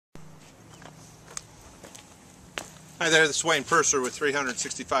Hi there, this is Wayne Purser with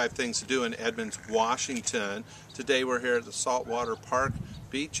 365 Things to Do in Edmonds, Washington. Today we're here at the Saltwater Park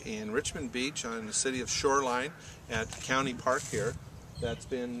beach in Richmond Beach in the city of Shoreline at County Park here. That's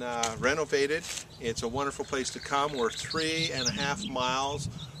been renovated. It's a wonderful place to come. We're 3.5 miles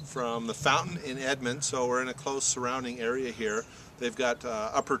from the fountain in Edmonds, so we're in a close surrounding area here. They've got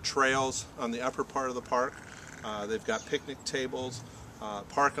upper trails on the upper part of the park. They've got picnic tables,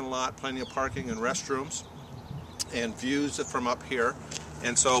 parking lot, plenty of parking and restrooms, and views from up here.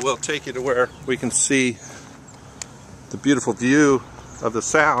 And so we'll take you to where we can see the beautiful view of the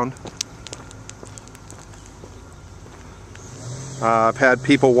sound. I've had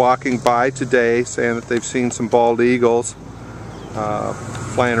people walking by today saying that they've seen some bald eagles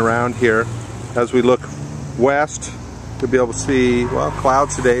flying around here. As we look west, we'll be able to see, well,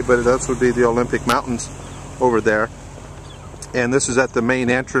 clouds today, but that would be the Olympic Mountains over there. And this is at the main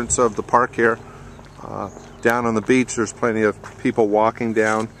entrance of the park here. Down on the beach, there's plenty of people walking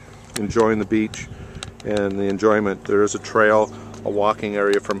down, enjoying the beach and the enjoyment. There is a trail, a walking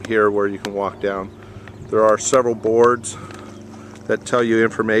area from here where you can walk down. There are several boards that tell you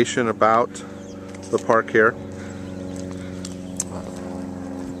information about the park here.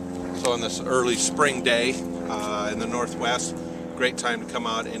 So on this early spring day in the northwest, great time to come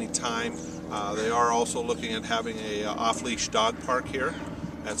out anytime. They are also looking at having a off-leash dog park here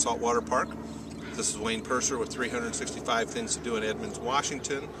at Saltwater Park. This is Wayne Purser with 365 Things to Do in Edmonds,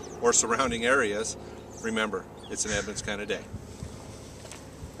 Washington, or surrounding areas. Remember, it's an Edmonds kind of day.